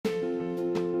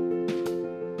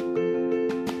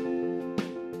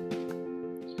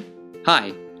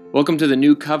Hi, welcome to the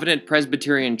New Covenant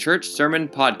Presbyterian Church Sermon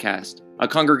Podcast, a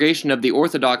congregation of the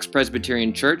Orthodox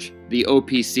Presbyterian Church, the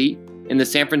OPC, in the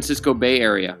San Francisco Bay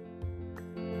Area.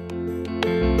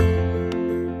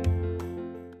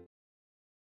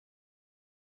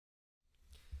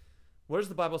 What does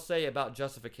the Bible say about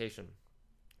justification?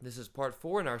 This is part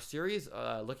 4 in our series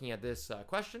looking at this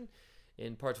question.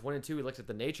 In parts 1 and 2, we looked at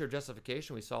the nature of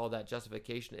justification. We saw that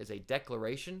justification is a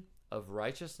declaration of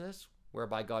righteousness,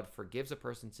 whereby God forgives a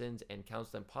person's sins and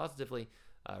counts them positively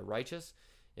righteous.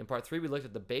 In part 3, we looked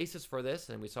at the basis for this,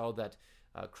 and we saw that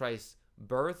Christ's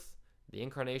birth, the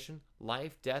incarnation,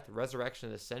 life, death, resurrection,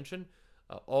 and ascension,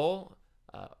 all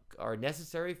are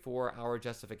necessary for our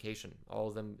justification. All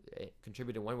of them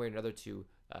contribute in one way or another to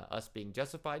us being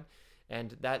justified.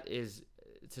 And that is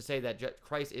to say that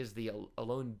Christ is the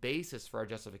alone basis for our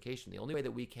justification. The only way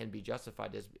that we can be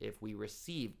justified is if we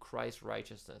receive Christ's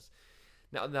righteousness.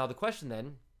 Now the question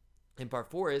then in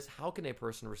part 4 is, how can a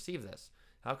person receive this?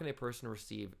 How can a person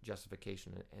receive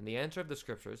justification? And the answer of the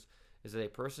scriptures is that a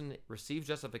person receives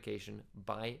justification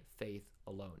by faith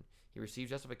alone. He receives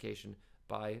justification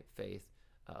by faith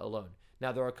alone.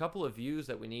 Now, there are a couple of views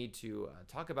that we need to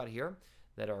talk about here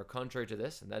that are contrary to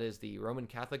this, and that is the Roman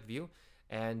Catholic view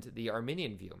and the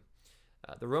Arminian view.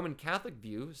 The Roman Catholic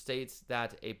view states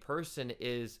that a person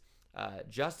is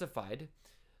justified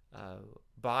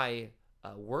by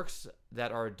works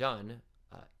that are done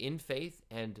in faith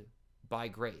and by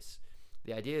grace.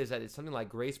 The idea is that it's something like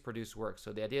grace-produced works.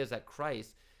 So the idea is that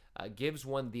Christ gives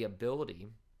one the ability,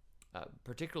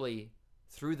 particularly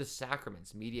through the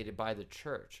sacraments mediated by the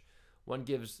church, one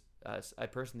gives a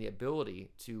person the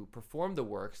ability to perform the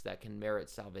works that can merit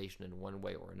salvation in one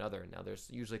way or another. Now, there's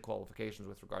usually qualifications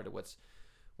with regard to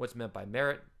what's meant by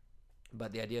merit,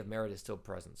 but the idea of merit is still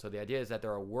present. So the idea is that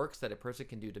there are works that a person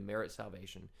can do to merit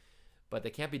salvation, but they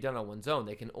can't be done on one's own.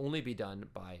 They can only be done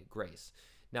by grace.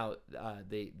 Now,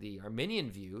 the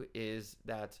Arminian view is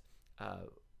that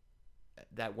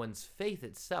that one's faith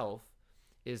itself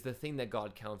is the thing that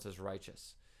God counts as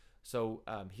righteous. So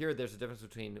here there's a difference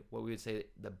between what we would say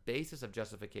the basis of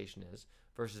justification is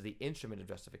versus the instrument of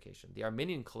justification. The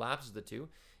Arminian collapses the two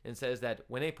and says that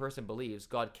when a person believes,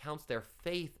 God counts their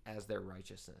faith as their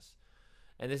righteousness.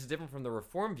 And this is different from the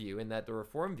Reformed view, in that the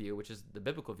Reformed view, which is the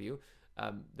biblical view,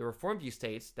 the Reformed view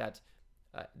states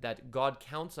that God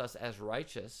counts us as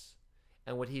righteous,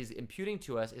 and what he's imputing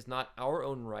to us is not our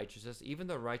own righteousness, even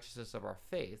the righteousness of our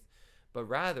faith, but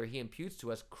rather he imputes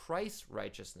to us Christ's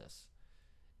righteousness.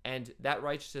 And that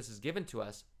righteousness is given to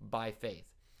us by faith.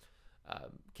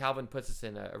 Calvin puts this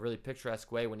in a really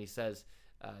picturesque way when he says,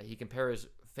 he compares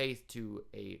faith to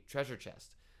a treasure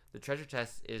chest. The treasure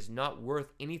chest is not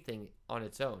worth anything on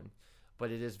its own,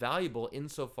 but it is valuable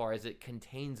insofar as it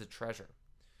contains a treasure.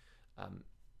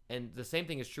 And the same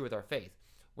thing is true with our faith.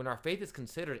 When our faith is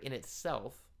considered in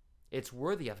itself, it's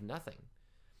worthy of nothing.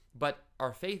 But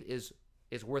our faith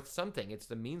is worth something. It's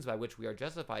the means by which we are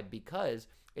justified, because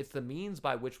it's the means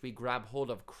by which we grab hold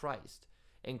of Christ,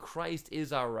 and Christ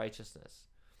is our righteousness.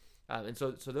 And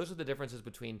so those are the differences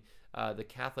between the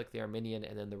Catholic, the Arminian,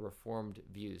 and then the Reformed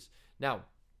views. Now,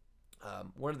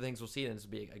 one of the things we'll see, and this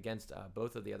will be against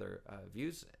both of the other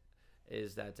views,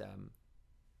 is that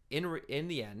in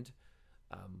the end,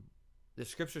 the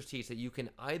scriptures teach that you can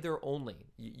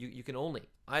you can only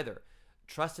either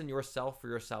trust in yourself for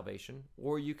your salvation,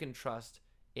 or you can trust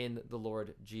in the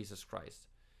Lord Jesus Christ.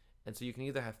 And so you can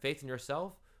either have faith in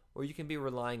yourself, or you can be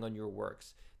relying on your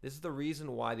works. This is the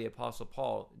reason why the Apostle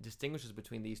Paul distinguishes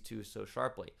between these two so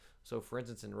sharply. So for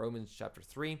instance, in Romans chapter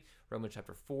 3, Romans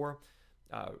chapter 4,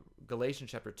 Galatians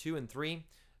chapter 2 and 3,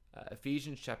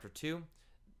 Ephesians chapter 2,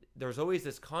 there's always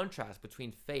this contrast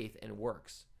between faith and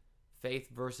works. Faith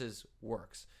versus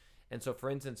works. And so,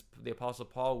 for instance, the Apostle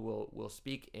Paul will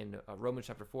speak in Romans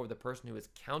chapter 4 of the person who is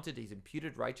counted, he's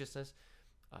imputed righteousness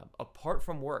apart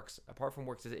from works. Apart from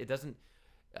works, it doesn't.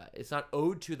 It's not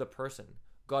owed to the person.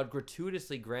 God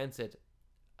gratuitously grants it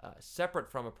separate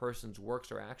from a person's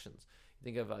works or actions. You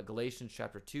think of Galatians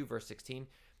chapter 2, verse 16,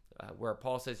 where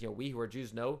Paul says, we who are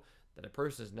Jews know that a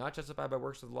person is not justified by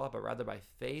works of the law, but rather by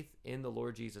faith in the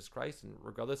Lord Jesus Christ. And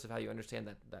regardless of how you understand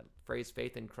that phrase,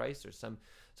 faith in Christ, there's some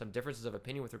differences of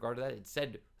opinion with regard to that. It's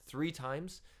said 3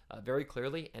 times very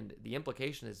clearly, and the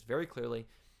implication is very clearly,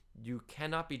 you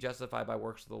cannot be justified by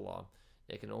works of the law.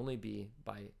 It can only be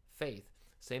by faith.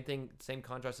 Same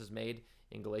contrast is made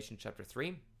in Galatians chapter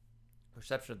 3.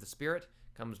 Reception of the Spirit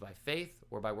comes by faith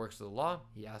or by works of the law.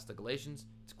 He asked the Galatians,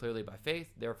 it's clearly by faith,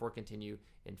 therefore continue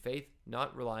in faith,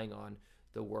 not relying on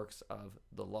the works of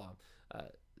the law.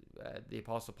 The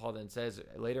Apostle Paul then says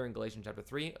later in Galatians chapter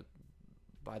 3,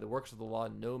 by the works of the law,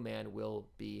 no man will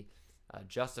be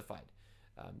justified.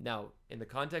 Now, in the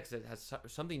context, it has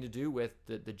something to do with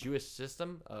the Jewish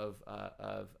system of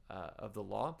the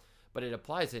law, but it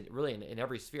applies in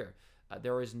every sphere.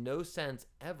 There is no sense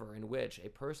ever in which a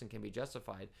person can be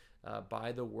justified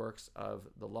by the works of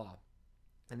the law.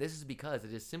 And this is because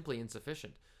it is simply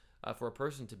insufficient for a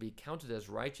person to be counted as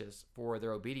righteous for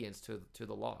their obedience to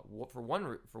the law. For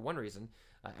one reason,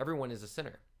 everyone is a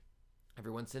sinner.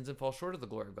 Everyone sins and falls short of the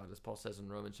glory of God, as Paul says in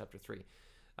Romans chapter 3.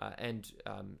 As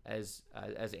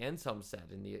Anselm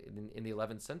said in the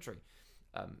 11th century,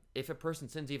 if a person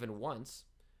sins even once,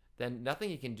 then nothing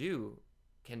he can do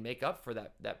can make up for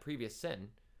that previous sin,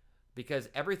 because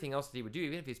everything else that he would do,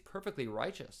 even if he's perfectly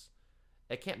righteous,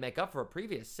 it can't make up for a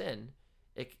previous sin.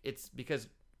 It's because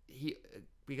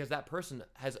that person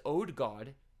has owed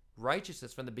God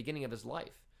righteousness from the beginning of his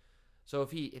life. So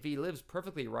if he lives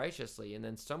perfectly righteously and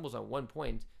then stumbles on one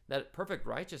point, that perfect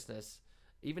righteousness,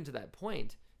 even to that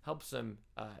point, helps him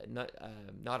not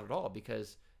at all,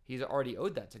 because he's already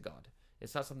owed that to God.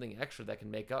 It's not something extra that can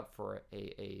make up for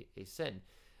a sin.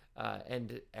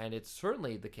 And it's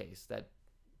certainly the case that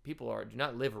people do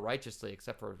not live righteously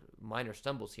except for minor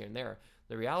stumbles here and there.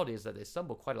 The reality is that they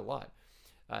stumble quite a lot.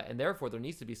 And therefore, there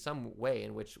needs to be some way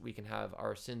in which we can have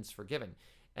our sins forgiven.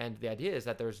 And the idea is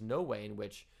that there's no way in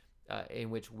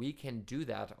which we can do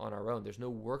that on our own. There's no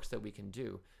works that we can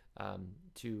do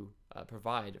to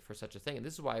provide for such a thing. And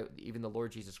this is why even the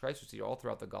Lord Jesus Christ, we see all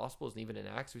throughout the Gospels and even in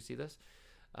Acts, we see this,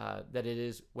 that it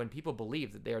is when people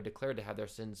believe that they are declared to have their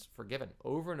sins forgiven.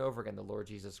 Over and over again, the Lord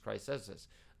Jesus Christ says this,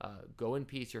 go in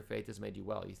peace, your faith has made you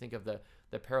well. You think of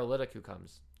the paralytic who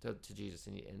comes to Jesus,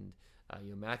 and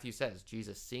Matthew says,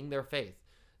 Jesus, seeing their faith,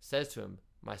 says to him,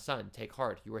 my son, take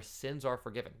heart, your sins are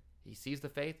forgiven. He sees the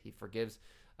faith, he forgives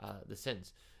the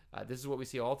sins. This is what we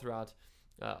see all throughout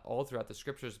the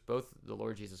scriptures, both the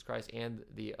Lord Jesus Christ and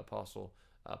the Apostle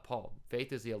Paul.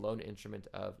 Faith is the alone instrument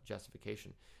of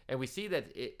justification, and we see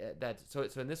that so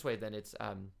in this way, then it's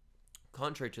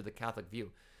contrary to the Catholic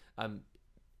view.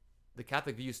 The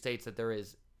Catholic view states that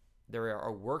there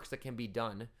are works that can be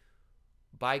done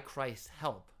by Christ's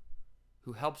help,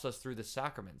 who helps us through the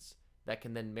sacraments, that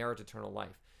can then merit eternal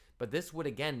life. But this would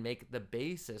again make the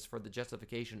basis for the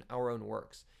justification our own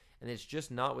works. And it's just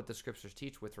not what the scriptures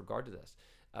teach with regard to this.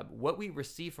 What we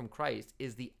receive from Christ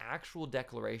is the actual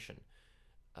declaration.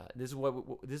 This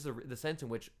is the sense in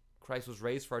which Christ was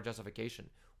raised for our justification.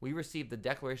 We receive the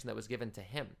declaration that was given to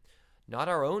him, not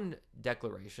our own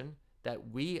declaration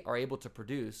that we are able to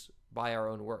produce by our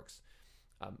own works.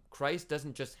 Christ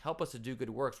doesn't just help us to do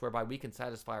good works whereby we can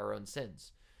satisfy our own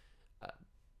sins.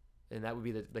 And that would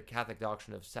be the Catholic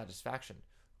doctrine of satisfaction.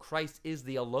 Christ is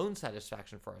the alone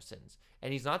satisfaction for our sins.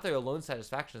 And he's not the alone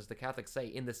satisfaction, as the Catholics say,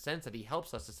 in the sense that he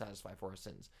helps us to satisfy for our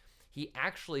sins. He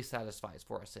actually satisfies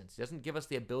for our sins. He doesn't give us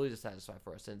the ability to satisfy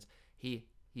for our sins. He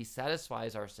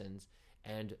satisfies our sins,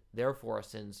 and therefore our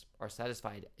sins are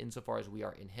satisfied insofar as we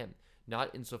are in him,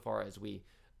 not insofar as we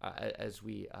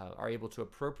are able to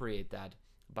appropriate that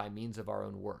by means of our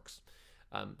own works.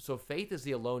 So faith is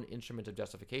the alone instrument of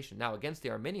justification. Now, against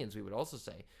the Arminians, we would also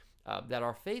say that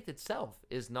our faith itself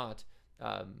is not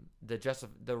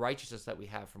the righteousness that we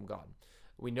have from God.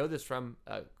 We know this from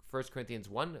 1 Corinthians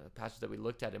 1, a passage that we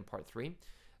looked at in part 3.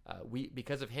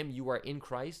 Because of him, you are in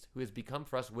Christ, who has become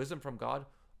for us wisdom from God,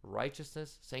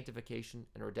 righteousness, sanctification,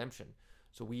 and redemption.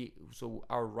 So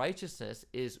our righteousness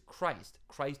is Christ.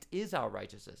 Christ is our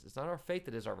righteousness. It's not our faith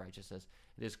that is our righteousness.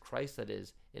 It is Christ that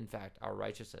is, in fact, our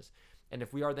righteousness. And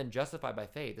if we are then justified by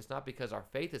faith, it's not because our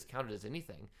faith is counted as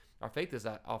anything. Our faith is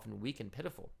often weak and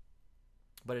pitiful.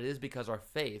 But it is because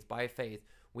by faith,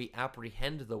 we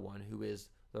apprehend the one who is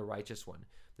the righteous one.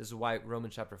 This is why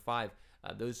Romans chapter 5,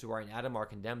 those who are in Adam are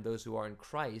condemned, those who are in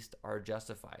Christ are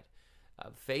justified.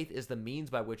 Faith is the means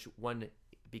by which one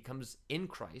becomes in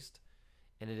Christ,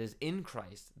 and it is in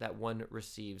Christ that one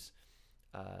receives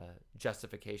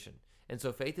justification. And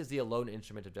so faith is the alone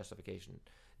instrument of justification.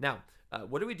 Now,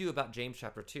 what do we do about James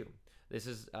chapter 2? This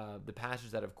is the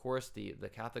passage that, of course, the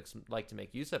Catholics like to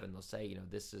make use of, and they'll say,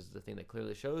 this is the thing that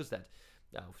clearly shows that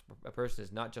a person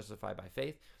is not justified by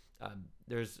faith.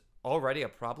 There's already a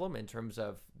problem in terms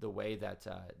of the way that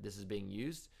this is being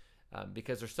used,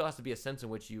 because there still has to be a sense in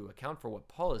which you account for what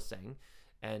Paul is saying.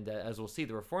 And as we'll see,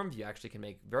 the Reformed view actually can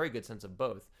make very good sense of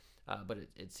both. But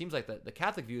it seems like the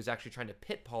Catholic view is actually trying to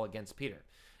pit Paul against Peter,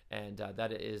 and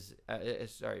that is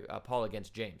Paul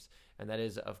against James, and that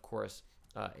is, of course,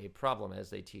 a problem as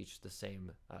they teach the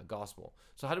same gospel.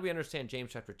 So how do we understand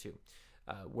James chapter 2,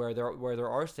 where there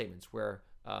are statements where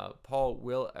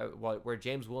where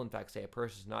James will in fact say a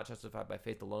person is not justified by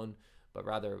faith alone, but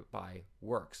rather by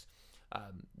works?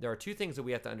 There are two things that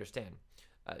we have to understand.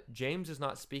 James is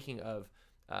not speaking of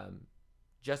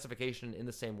justification in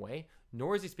the same way,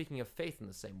 nor is he speaking of faith in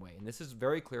the same way. And this is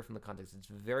very clear from the context. It's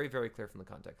very, very clear from the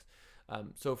context.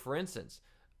 So, for instance,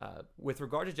 with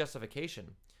regard to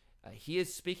justification, he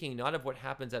is speaking not of what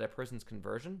happens at a person's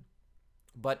conversion,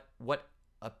 but what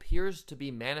appears to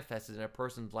be manifested in a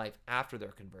person's life after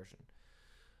their conversion.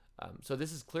 So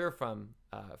this is clear from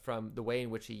the way in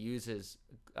which he uses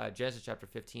Genesis chapter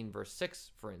 15, verse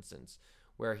 6, for instance,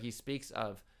 where he speaks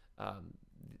of,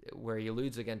 where he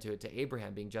alludes again to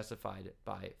Abraham being justified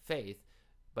by faith,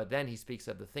 but then he speaks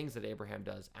of the things that Abraham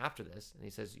does after this, and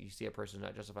he says, you see a person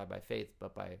not justified by faith,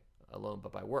 but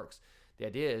by works. The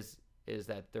idea is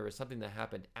that there is something that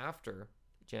happened after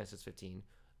Genesis 15,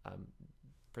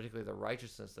 particularly the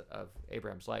righteousness of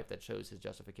Abraham's life that shows his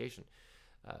justification.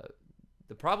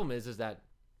 The problem is that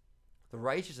the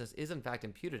righteousness is in fact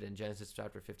imputed in Genesis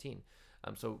chapter 15.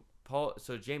 So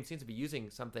James seems to be using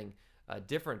something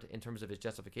different in terms of his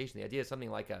justification. The idea is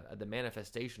something like the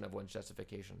manifestation of one's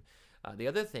justification. The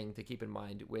other thing to keep in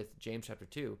mind with James chapter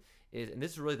 2 is, and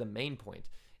this is really the main point,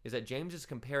 is that James is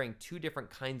comparing two different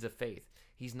kinds of faith.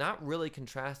 He's not really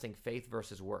contrasting faith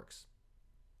versus works.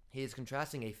 He is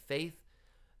contrasting a faith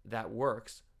that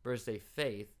works versus a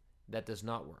faith that does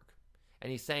not work.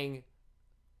 And he's saying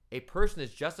a person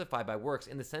is justified by works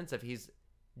in the sense of he's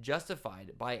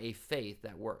justified by a faith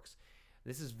that works.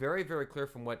 This is very, very clear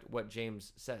from what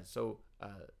James says. So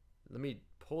let me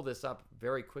pull this up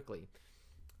very quickly.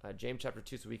 James chapter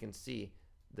 2, so we can see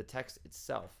the text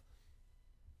itself.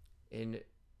 In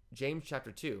James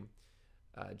chapter 2,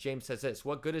 James says this: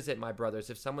 "What good is it, my brothers,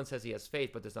 if someone says he has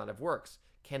faith but does not have works?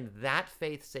 Can that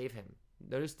faith save him?"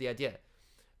 Notice the idea.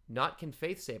 Not can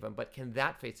faith save him, but can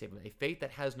that faith save him? A faith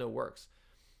that has no works.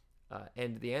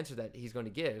 And the answer that he's going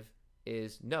to give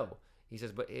is no. He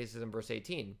says in verse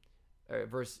 18, or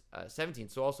verse 17,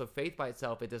 "So also faith by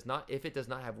itself, if it does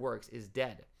not have works, is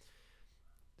dead."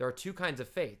 There are two kinds of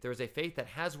faith. There is a faith that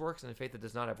has works and a faith that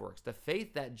does not have works. The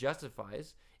faith that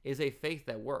justifies is a faith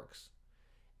that works.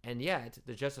 And yet,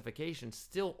 the justification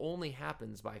still only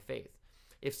happens by faith.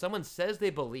 If someone says they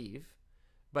believe,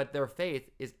 but their faith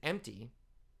is empty,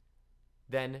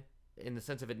 then, in the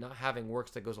sense of it not having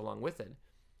works that goes along with it,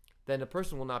 then a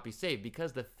person will not be saved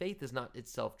because the faith is not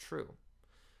itself true.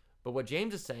 But what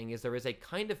James is saying is there is a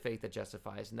kind of faith that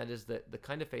justifies, and that is the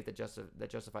kind of faith that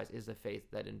justifies is the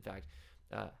faith that, in fact,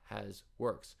 has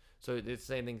works. So it's the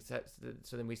same thing.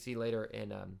 So then we see later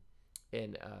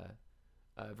in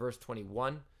verse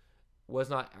 21, "Was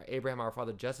not Abraham our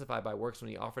father justified by works when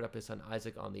he offered up his son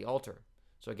Isaac on the altar?"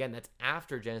 So again, that's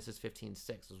after Genesis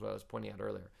 15:6, is what I was pointing out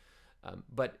earlier.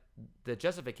 But the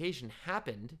justification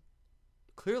happened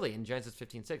clearly in Genesis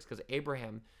 15:6 because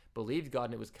Abraham believed God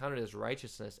and it was counted as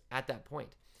righteousness at that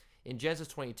point. In Genesis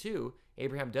 22,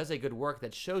 Abraham does a good work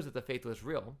that shows that the faith was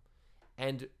real.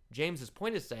 And James's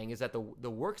point is saying is that the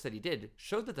works that he did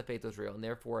showed that the faith was real, and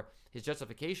therefore his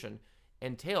justification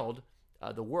entailed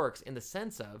the works in the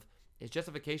sense of his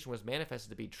justification was manifested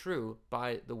to be true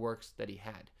by the works that he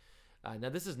had. Now,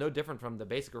 this is no different from the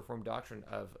basic Reformed doctrine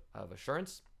of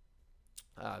assurance,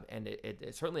 and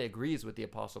it certainly agrees with the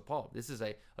Apostle Paul. This is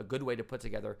a good way to put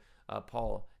together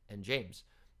Paul and James.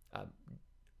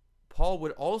 Paul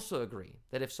would also agree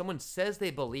that if someone says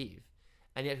they believe,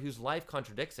 and yet whose life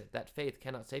contradicts it, that faith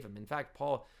cannot save him. In fact,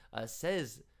 Paul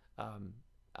says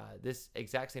this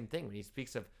exact same thing when he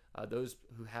speaks of those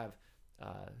who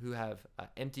have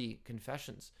empty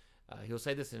confessions. He'll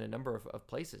say this in a number of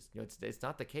places. It's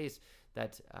not the case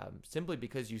that simply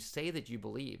because you say that you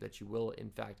believe that you will, in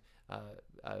fact,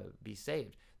 be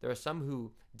saved. There are some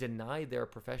who deny their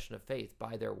profession of faith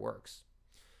by their works.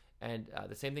 And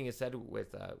the same thing is said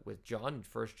with John in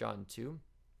 1 John 2.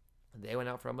 They went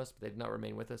out from us, but they did not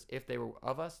remain with us. If they were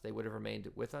of us, they would have remained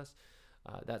with us.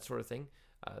 That sort of thing.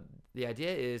 The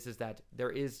idea is that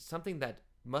there is something that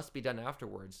must be done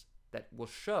afterwards that will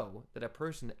show that a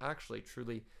person actually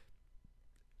truly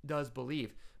does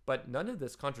believe. But none of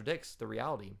this contradicts the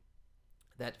reality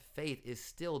that faith is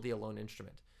still the alone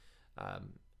instrument.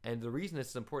 And the reason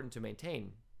this is important to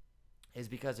maintain is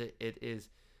because it is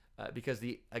because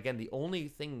the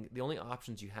only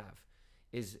options you have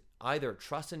is either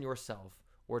trust in yourself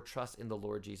or trust in the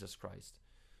Lord Jesus Christ.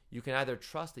 You can either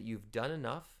trust that you've done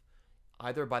enough,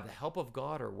 either by the help of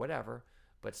God or whatever,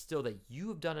 but still that you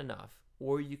have done enough,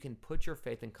 or you can put your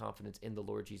faith and confidence in the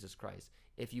Lord Jesus Christ.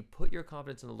 If you put your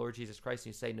confidence in the Lord Jesus Christ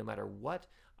and you say, no matter what,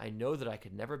 I know that I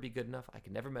could never be good enough, I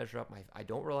can never measure up, I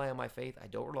don't rely on my faith, I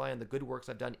don't rely on the good works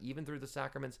I've done, even through the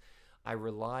sacraments, I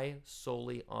rely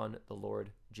solely on the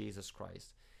Lord Jesus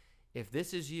Christ. If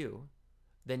this is you,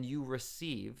 then you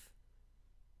receive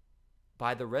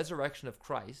by the resurrection of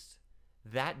Christ,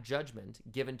 that judgment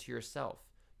given to yourself.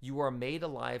 You are made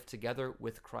alive together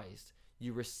with Christ.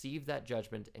 You receive that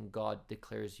judgment, and God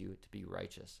declares you to be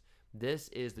righteous. This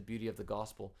is the beauty of the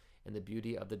gospel and the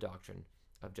beauty of the doctrine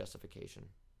of justification.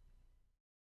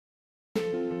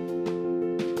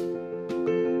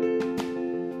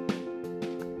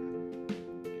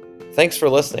 Thanks for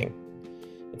listening.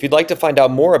 If you'd like to find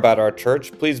out more about our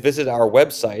church, please visit our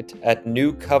website at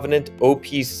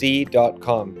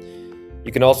newcovenantopc.com.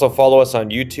 You can also follow us on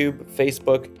YouTube,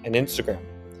 Facebook, and Instagram.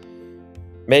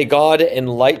 May God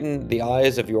enlighten the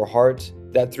eyes of your heart,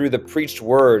 that through the preached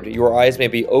word, your eyes may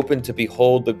be opened to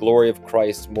behold the glory of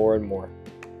Christ more and more.